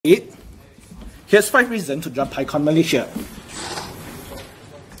Here's 5 reasons to join Pycon Malaysia.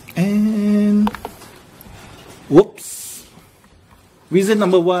 And whoops. Reason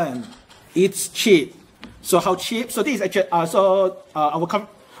number 1, it's cheap. So how cheap? So this is actually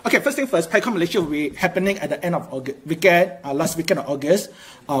okay, first thing first, PyCon Malaysia will be happening at the end of August, last weekend of August,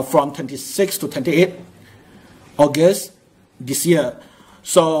 from 26 to 28 August this year.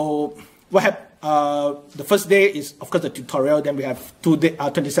 So what happened? The first day is of course the tutorial. Then we have 2 days,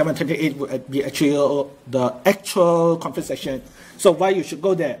 27, 28 will be actually the actual conference session. So why you should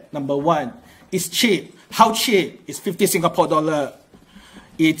go there? Number 1, it's cheap. How cheap? It's 50 Singapore dollar.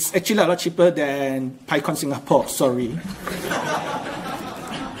 It's actually a lot cheaper than PyCon Singapore. Sorry.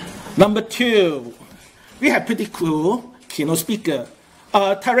 Number 2, we have pretty cool keynote speaker.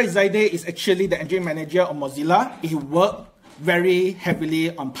 Tarek Zaideh is actually the engineering manager of Mozilla. He worked very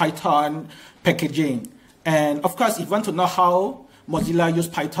heavily on Python packaging. And of course, if you want to know how Mozilla use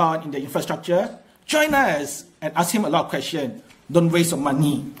Python in the infrastructure, join us and ask him a lot of questions. Don't waste your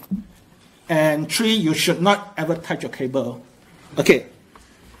money. And 3, you should not ever touch your cable. Okay.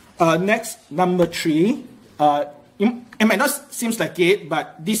 Next, number 3. It might not seem like it,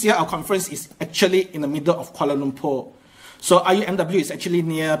 but this year our conference is actually in the middle of Kuala Lumpur. So RUMW is actually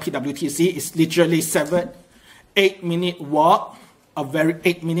near PWTC. It's literally 8-minute walk,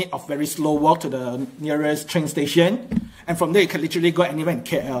 8 minutes of very slow walk to the nearest train station. And from there, you can literally go anywhere in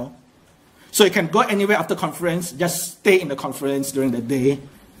KL. So you can go anywhere after conference, just stay in the conference during the day.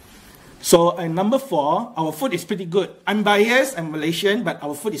 So number 4, our food is pretty good. I'm biased, I'm Malaysian, but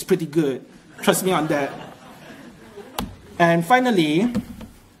our food is pretty good. Trust me on that. And finally,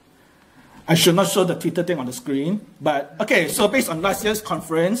 I should not show the Twitter thing on the screen, but okay, so based on last year's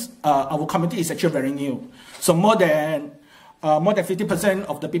conference, our community is actually very new. So more than 50%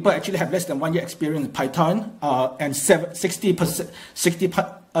 of the people actually have less than 1 year experience in Python, and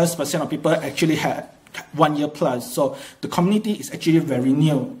 60% of people actually have 1 year plus. So the community is actually very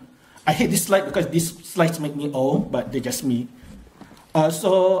new. I hate this slide because these slides make me old, but they're just me.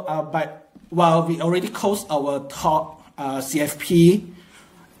 But while we already closed our top CFP,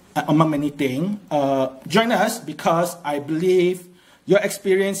 among many things, join us because I believe your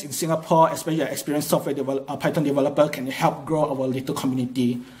experience in Singapore, especially your experienced Python developer, can help grow our little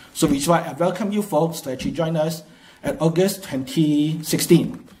community. So which is why I welcome you folks to actually join us at August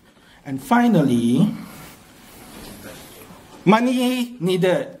 2016. And finally, money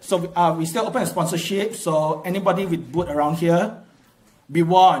needed. So we still open a sponsorship. So anybody with booth around here, be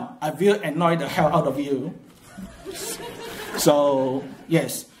warned, I will annoy the hell out of you. So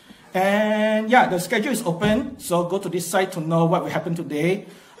yes. And yeah, the schedule is open. So go to this site to know what will happen today.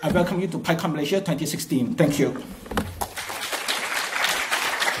 I welcome you to PyCon Malaysia 2016. Thank you.